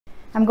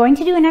I'm going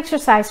to do an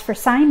exercise for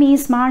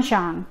Siamese Mah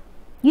Jongg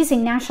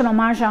using National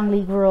Mah Jongg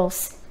League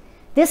rules.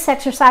 This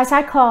exercise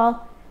I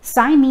call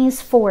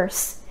Siamese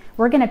Force.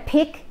 We're going to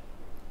pick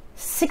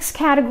 6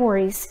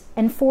 categories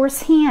and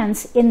force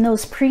hands in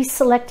those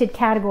pre-selected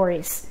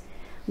categories.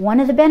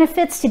 One of the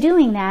benefits to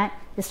doing that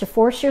is to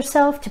force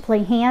yourself to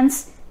play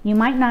hands you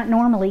might not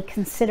normally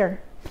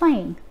consider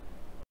playing.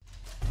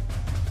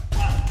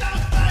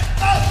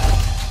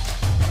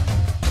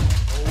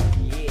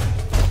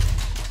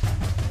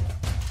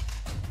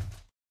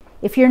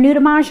 If you're new to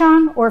Mah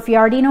Jongg, or if you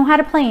already know how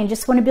to play and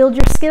just want to build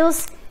your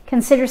skills,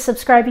 consider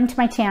subscribing to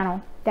my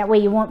channel. That way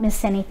you won't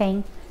miss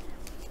anything.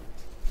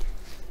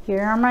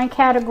 Here are my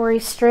category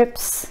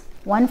strips,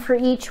 one for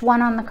each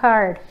one on the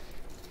card.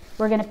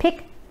 We're going to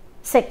pick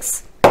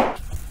 6.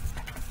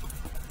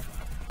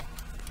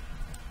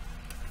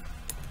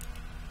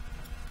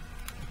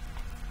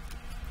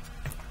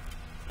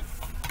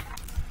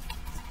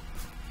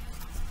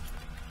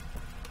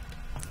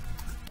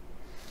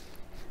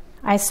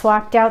 I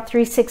swapped out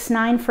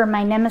 369 for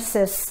my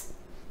Nemesis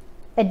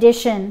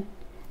edition.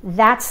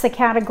 That's the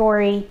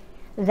category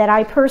that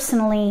I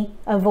personally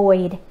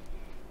avoid.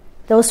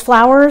 Those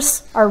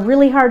flowers are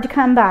really hard to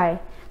come by,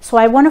 so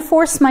I want to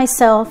force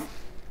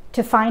myself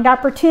to find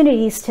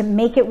opportunities to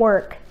make it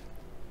work,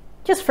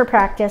 just for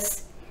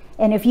practice.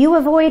 And if you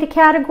avoid a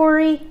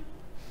category,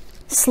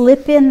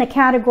 slip in the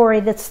category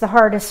that's the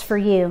hardest for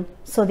you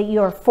so that you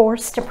are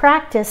forced to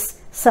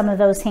practice some of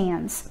those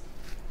hands.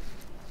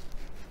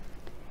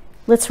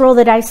 Let's roll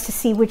the dice to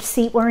see which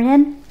seat we're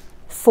in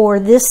for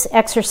this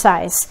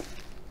exercise.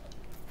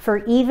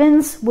 For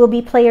evens, we'll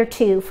be player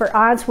 2. For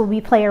odds, we'll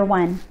be player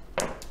 1.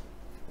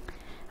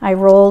 I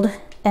rolled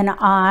an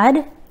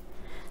odd,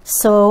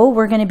 so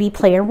we're going to be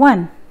player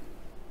 1.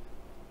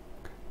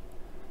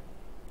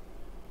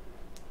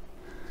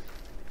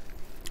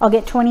 I'll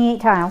get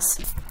 28 tiles.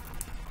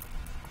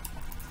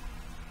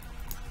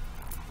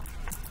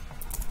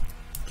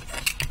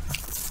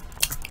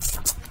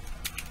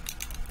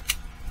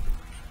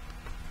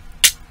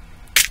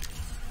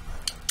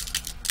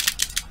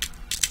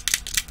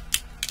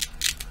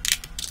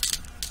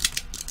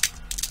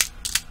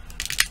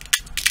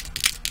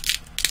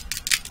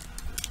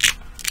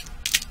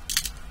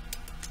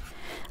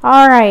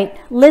 All right,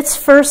 let's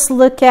first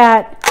look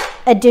at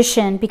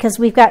addition because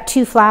we've got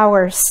 2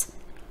 flowers.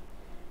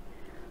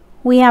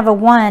 We have a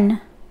 1.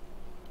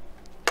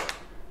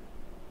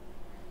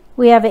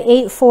 We have an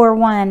 8, 4,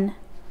 1.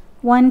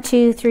 1,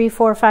 2, 3,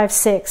 4, 5,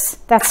 6.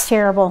 That's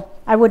terrible.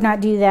 I would not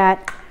do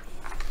that.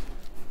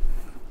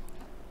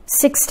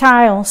 6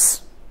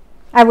 tiles.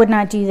 I would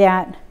not do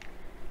that.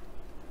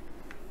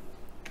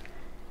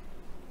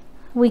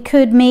 We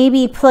could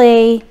maybe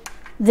play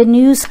the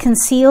news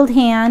concealed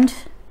hand.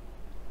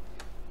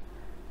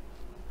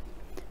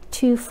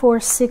 2, 4,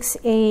 6,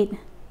 8,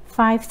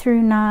 5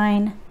 through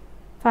 9,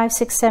 5,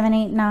 6, 7,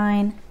 8,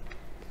 9.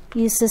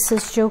 Use this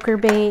as joker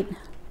bait.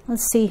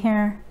 Let's see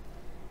here.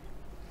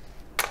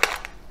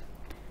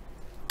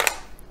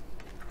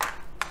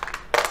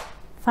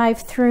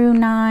 Five through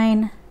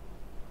 9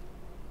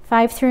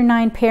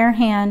 pair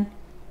hand.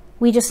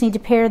 We just need to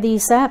pair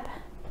these up.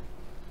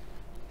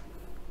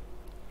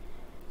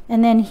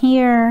 And then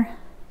here,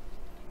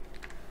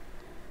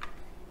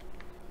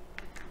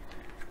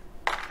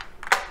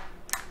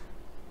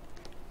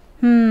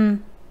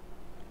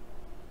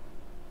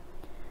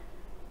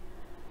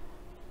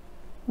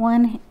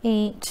 one,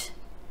 8,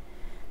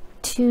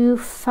 2,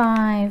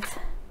 5,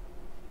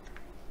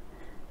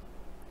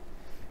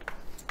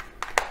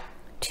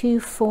 2,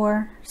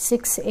 4,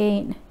 6,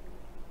 8,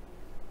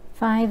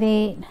 5,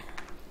 8.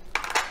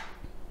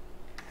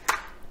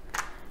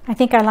 I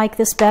think I like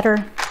this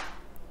better.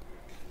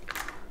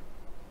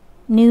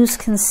 News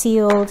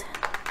concealed.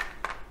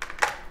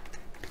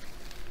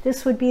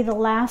 This would be the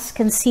last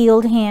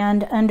concealed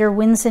hand under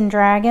Winds and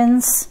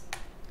Dragons.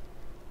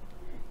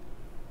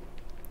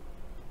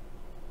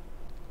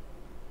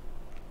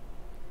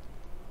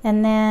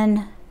 And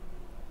then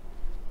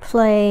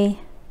play,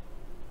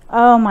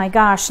 oh my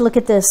gosh, look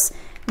at this.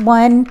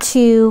 1,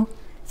 2,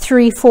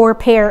 3, 4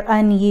 pair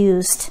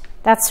unused.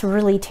 That's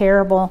really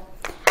terrible.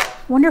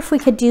 Wonder if we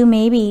could do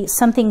maybe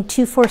something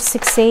 2, 4,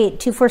 6, 8,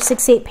 2, 4,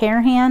 6, 8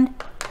 pair hand.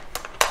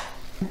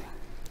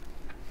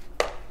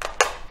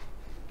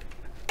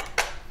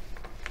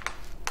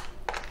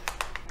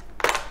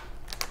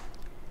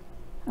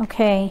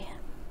 Okay,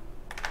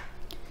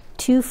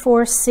 2,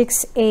 4,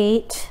 6,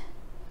 8.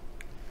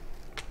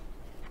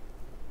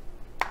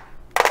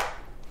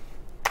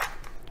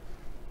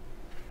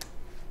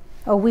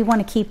 Oh, we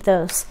want to keep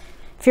those.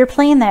 If you're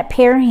playing that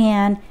pair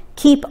hand,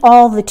 keep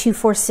all the 2,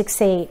 4,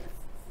 6, 8.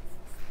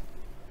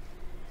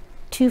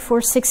 2,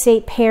 4, 6,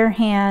 8 pair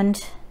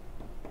hand.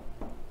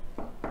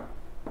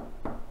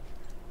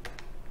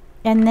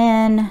 And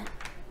then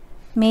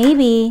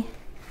maybe,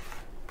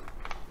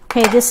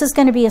 okay, this is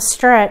going to be a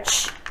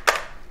stretch.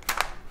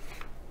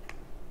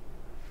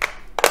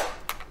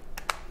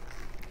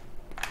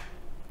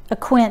 A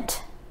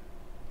quint.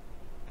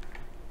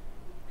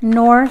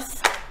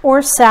 North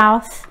or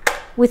south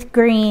with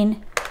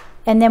green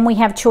And then we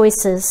have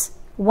choices,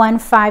 1,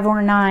 5,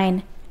 or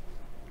 9.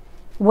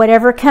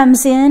 Whatever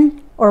comes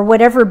in or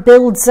whatever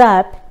builds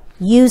up,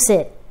 use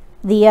it.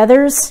 The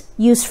others,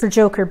 use for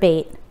joker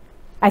bait.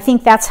 I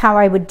think that's how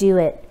I would do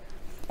it.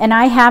 And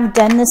I have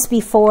done this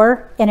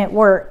before and it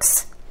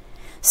works.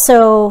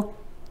 So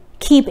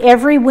keep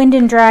every wind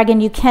and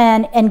dragon you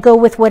can and go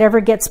with whatever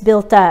gets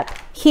built up.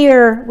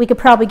 Here, we could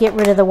probably get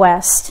rid of the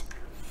west.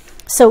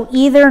 So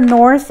either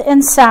north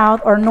and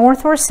south, or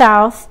north or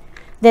south,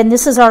 then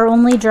this is our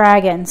only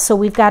dragon. So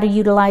we've got to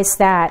utilize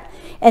that.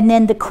 And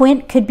then the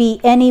quint could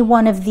be any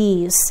one of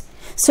these.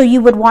 So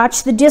you would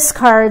watch the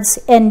discards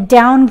and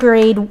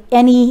downgrade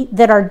any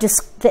that are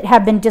that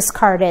have been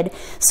discarded.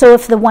 So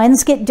if the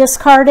ones get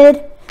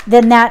discarded,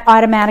 then that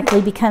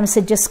automatically becomes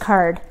a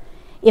discard.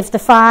 If the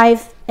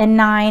 5 and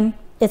 9,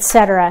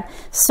 etc.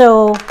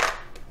 So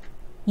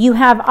you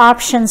have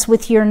options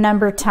with your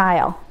number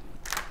tile.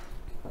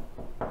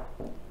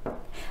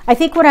 I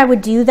think what I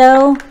would do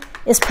though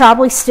is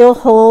probably still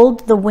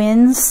hold the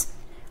winds,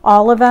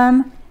 all of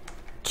them,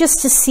 just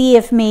to see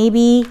if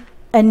maybe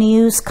a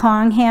news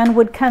Kong hand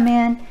would come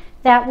in.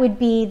 That would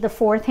be the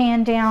 4th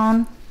hand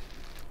down.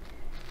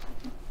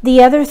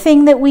 The other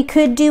thing that we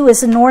could do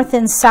is north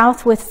and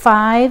south with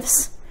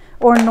 5s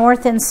or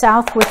north and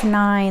south with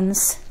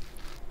 9s.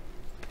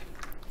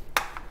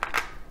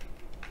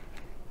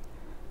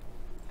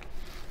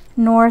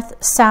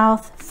 North,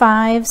 south,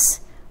 5s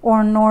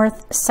or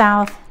north,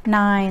 south,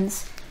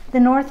 9s. The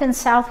north and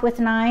south with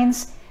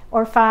 9s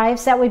or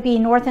 5s, that would be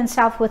north and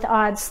south with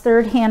odds,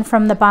 3rd hand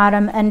from the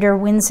bottom under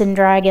winds and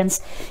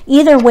dragons.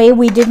 Either way,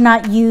 we did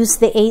not use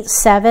the 8,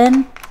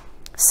 7.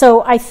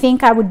 So I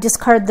think I would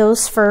discard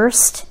those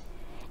first.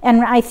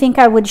 And I think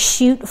I would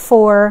shoot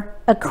for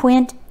a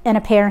quint and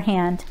a pair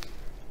hand.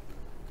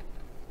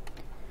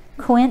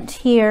 Quint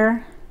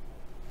here.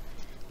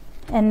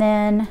 And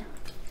then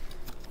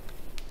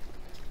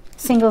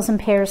singles and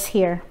pairs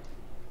here.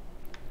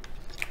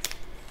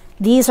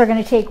 These are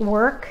going to take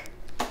work,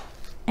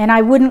 and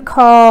I wouldn't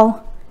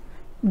call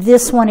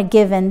this one a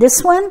given.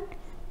 This one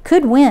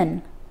could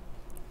win.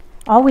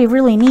 All we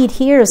really need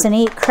here is an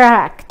 8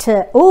 crack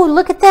to, oh,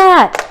 look at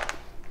that.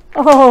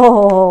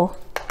 Oh,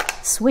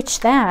 switch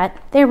that.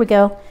 There we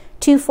go.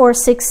 2, 4,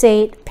 6,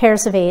 8,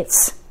 pairs of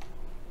 8s.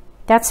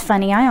 That's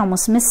funny. I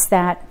almost missed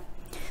that.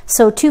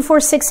 So 2, 4,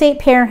 6, 8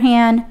 pair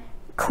hand,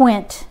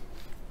 quint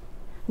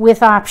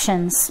with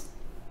options.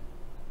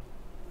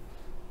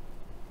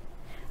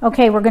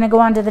 Okay, we're going to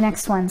go on to the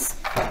next ones.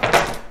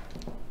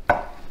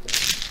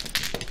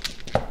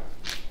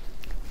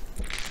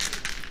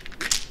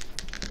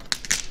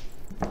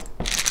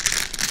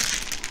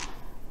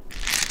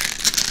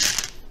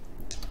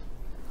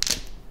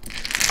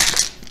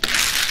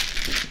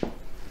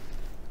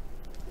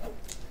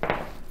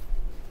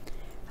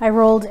 I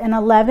rolled an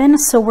 11,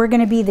 so we're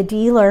going to be the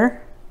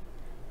dealer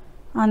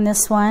on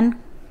this one.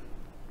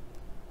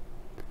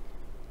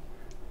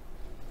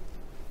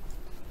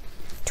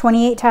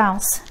 28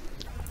 tiles.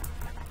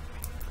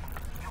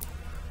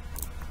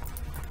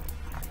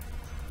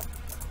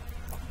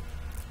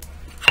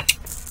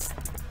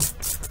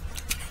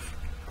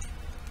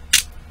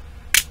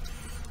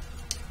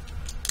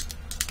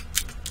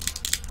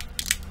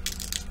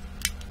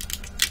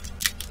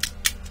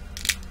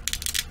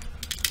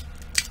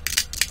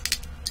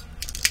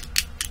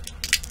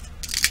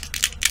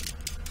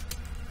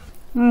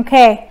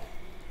 Okay.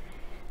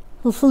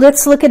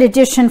 Let's look at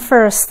addition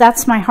first.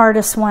 That's my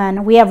hardest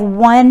one. We have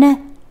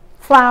 1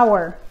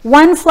 flower.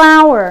 1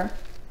 flower.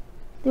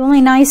 The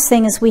only nice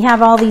thing is we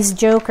have all these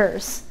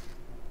jokers.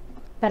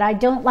 But I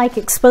don't like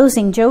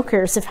exposing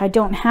jokers if I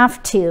don't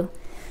have to.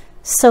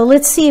 So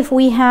let's see if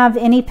we have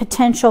any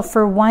potential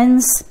for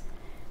 1s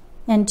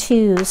and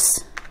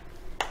 2s.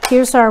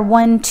 Here's our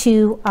 1,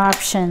 2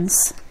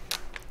 options.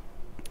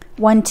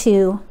 1,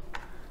 2.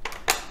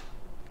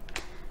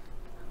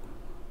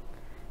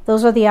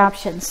 Those are the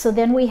options. So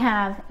then we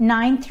have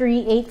 9,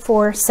 3, 8,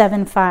 4,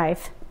 7,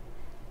 5.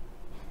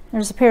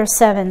 There's a pair of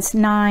 7s.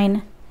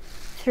 9,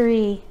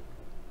 3,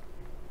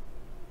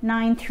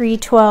 9, 3,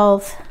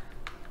 12.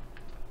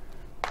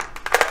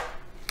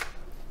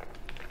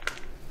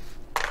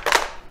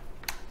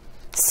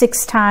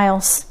 Six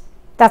tiles.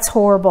 That's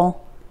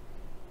horrible.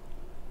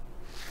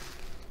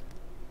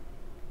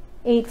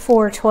 8,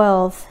 4,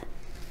 12.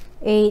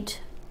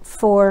 8,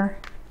 4,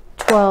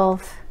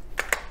 12.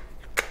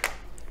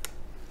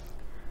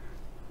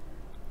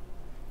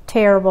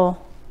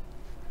 Terrible.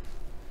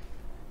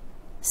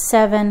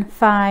 7,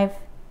 5,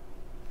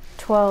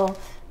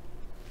 12.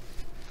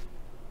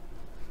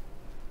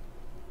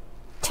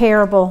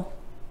 Terrible.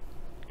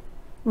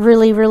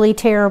 Really, really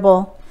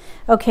terrible.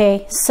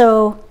 Okay,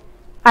 so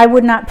I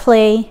would not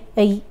play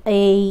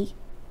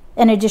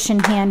an addition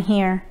hand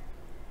here.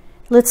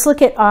 Let's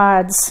look at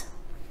odds.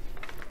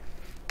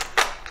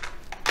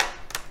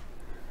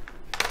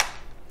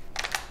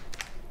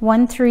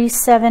 One, 3,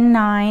 7,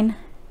 9.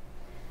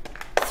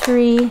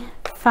 3,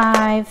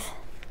 5.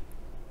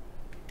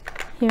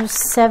 Here's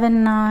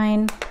 7,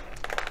 9.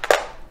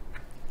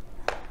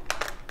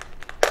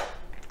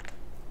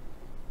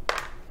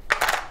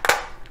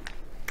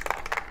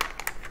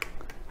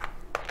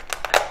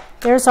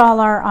 There's all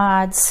our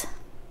odds.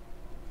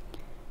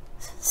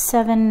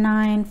 7,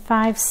 9,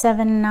 5,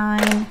 7,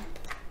 9.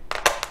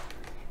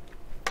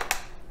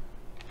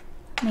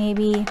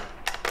 Maybe.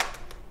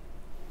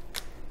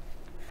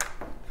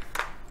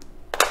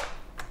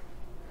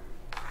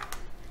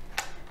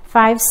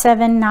 Five,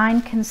 7,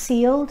 9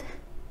 concealed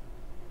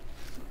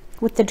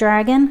with the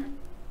dragon.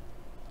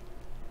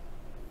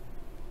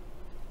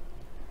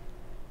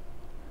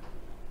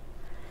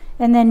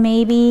 And then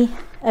maybe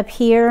up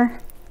here,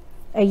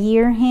 a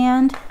year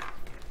hand.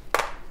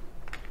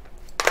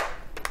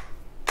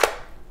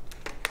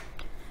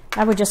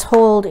 I would just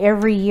hold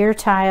every year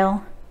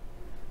tile.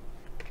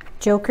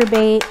 Joker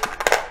bait.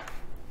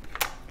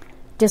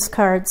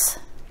 Discards.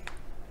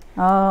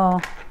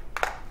 Oh.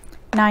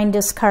 9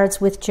 discards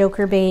with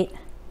joker bait.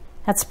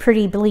 That's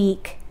pretty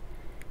bleak.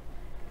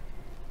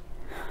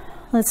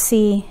 Let's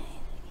see.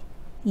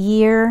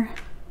 Year.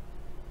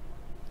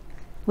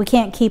 We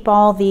can't keep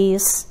all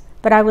these,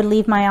 but I would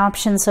leave my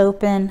options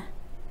open.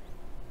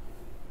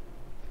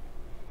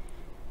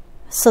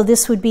 So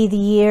this would be the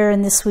year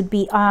and this would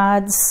be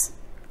odds.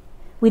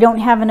 We don't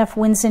have enough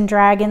winds and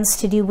dragons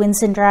to do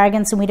winds and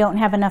dragons, and we don't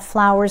have enough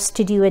flowers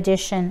to do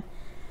addition.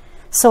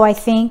 So I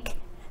think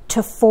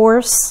to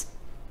force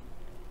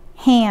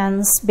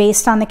hands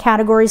based on the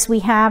categories we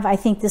have, I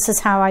think this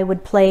is how I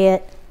would play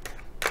it.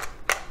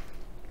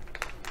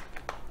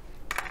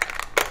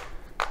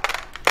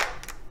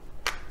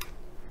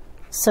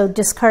 So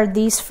discard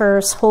these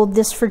first, hold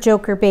this for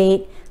joker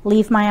bait,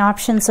 leave my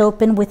options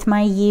open with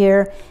my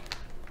year,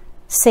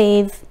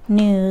 save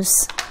news.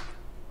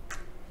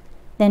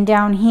 Then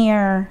down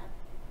here,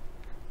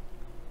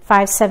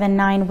 5, 7,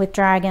 9 with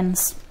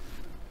dragons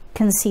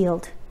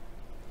concealed.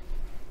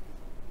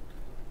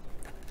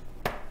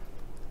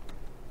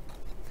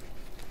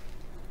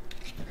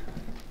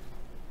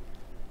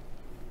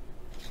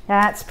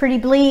 That's pretty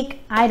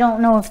bleak. I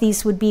don't know if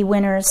these would be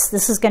winners.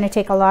 This is going to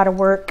take a lot of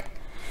work.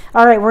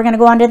 All right, we're going to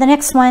go on to the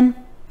next one.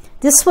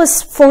 This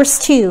was Force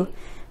 2.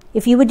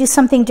 If you would do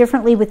something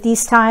differently with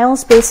these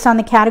tiles based on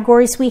the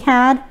categories we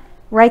had,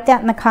 write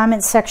that in the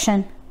comments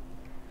section.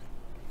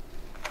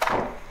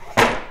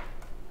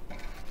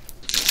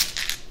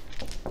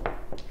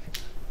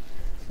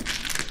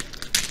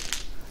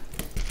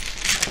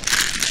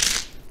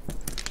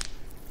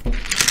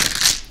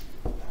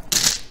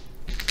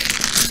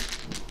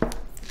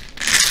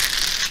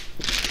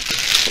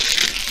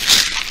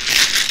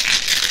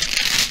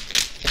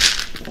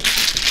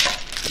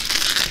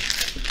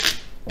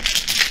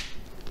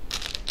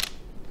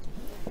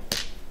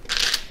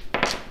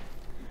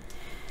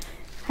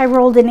 I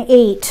rolled an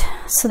 8,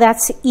 so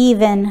that's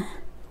even.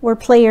 We're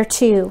player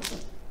 2.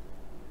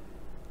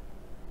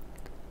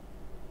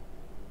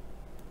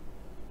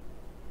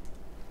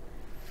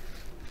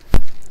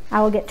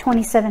 I will get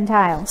 27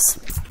 tiles.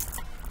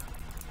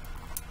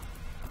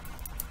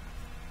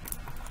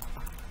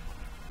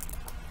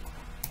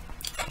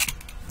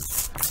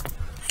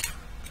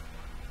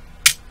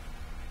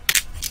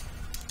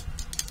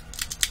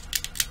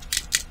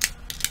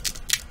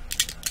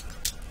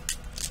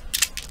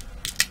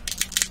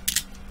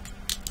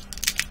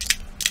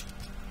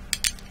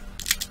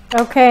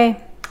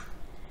 Okay,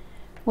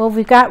 well,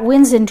 we've got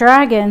winds and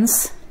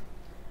dragons.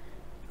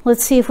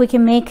 Let's see if we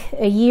can make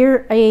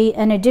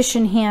an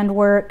addition hand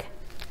work.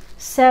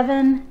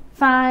 7,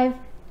 5,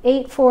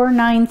 8, 4,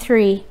 9,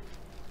 3.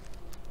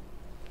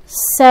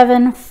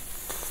 7,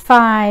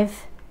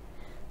 5,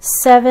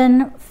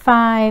 7,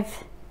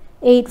 5,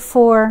 8,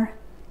 4,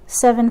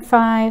 7,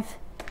 5,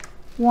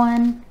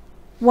 1,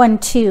 1,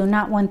 2,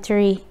 not 1,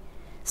 3.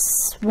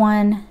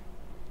 1,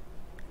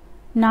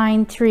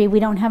 9, 3. We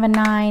don't have a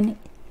 9.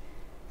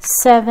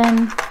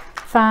 7,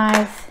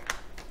 5,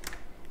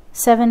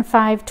 7,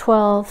 5,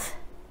 12.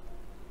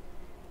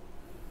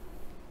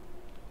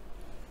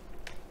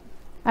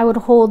 I would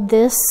hold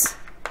this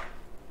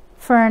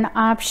for an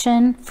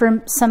option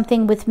for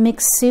something with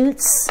mixed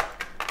suits.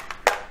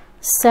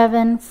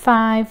 7,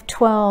 5,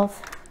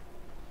 12.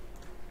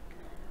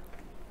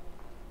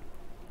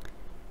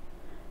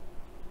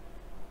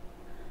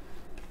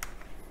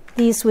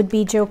 These would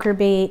be joker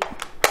bait.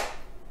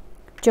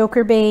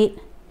 Joker bait.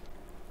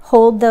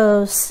 Hold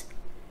those.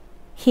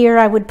 Here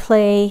I would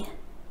play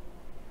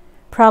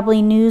probably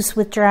news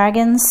with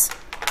dragons.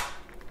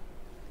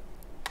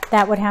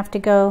 That would have to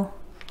go.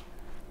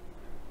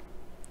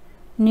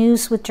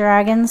 News with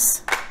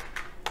dragons.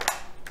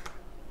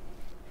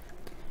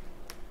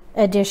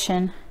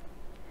 Addition.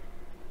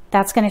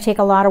 That's going to take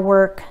a lot of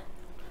work.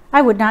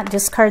 I would not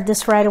discard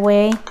this right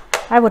away.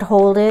 I would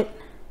hold it.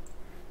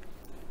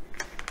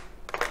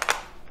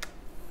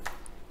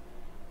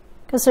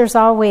 Because there's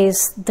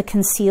always the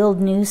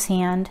concealed news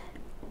hand.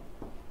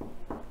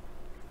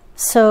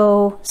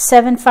 So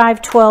 7,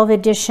 5, 12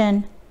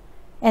 addition,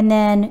 and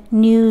then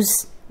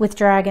news with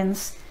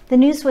dragons. The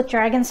news with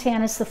dragons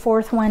hand is the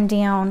 4th one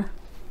down.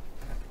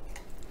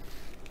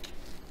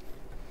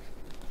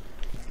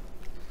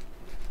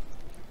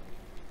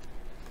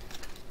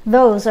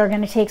 Those are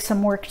going to take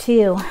some work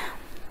too.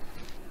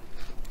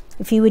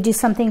 If you would do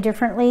something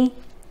differently,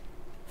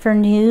 for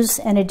news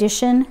and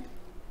addition,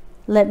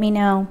 let me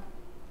know.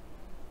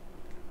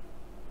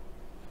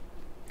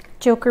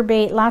 Joker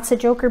bait, lots of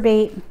joker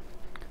bait,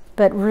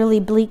 but really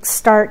bleak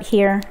start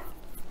here.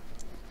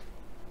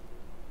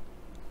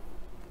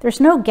 There's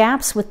no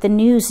gaps with the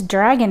news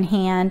dragon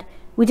hand.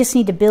 We just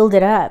need to build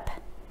it up.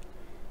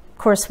 Of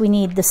course, we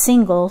need the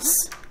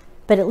singles,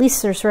 but at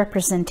least there's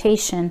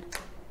representation.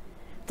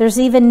 There's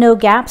even no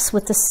gaps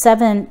with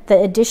the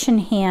addition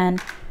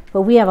hand,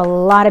 but we have a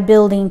lot of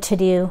building to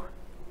do.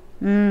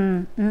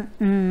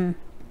 The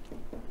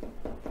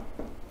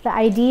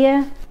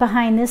idea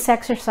behind this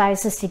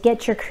exercise is to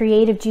get your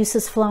creative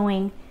juices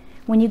flowing.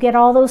 When you get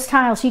all those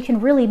tiles, you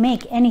can really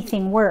make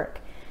anything work.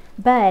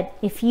 But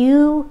if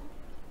you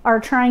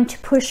are trying to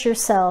push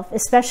yourself,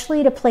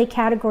 especially to play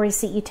categories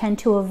that you tend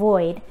to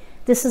avoid,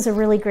 this is a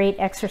really great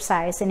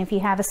exercise. And if you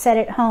have a set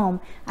at home,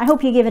 I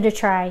hope you give it a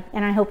try,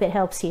 and I hope it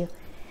helps you.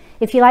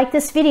 If you like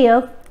this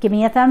video, give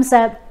me a thumbs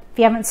up. If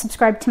you haven't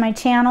subscribed to my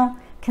channel,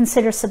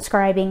 consider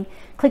subscribing.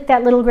 Click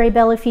that little gray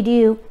bell if you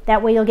do.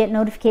 That way you'll get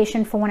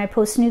notification for when I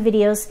post new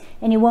videos,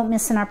 and you won't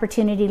miss an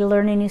opportunity to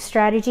learn a new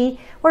strategy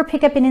or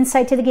pick up an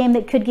insight to the game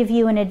that could give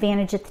you an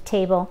advantage at the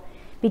table.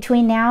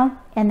 Between now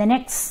and the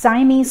next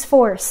Siamese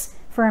Force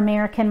for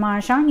American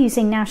Mahjong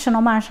using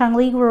National Mahjong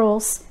League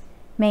rules,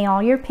 may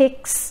all your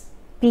picks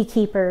be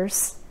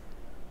keepers.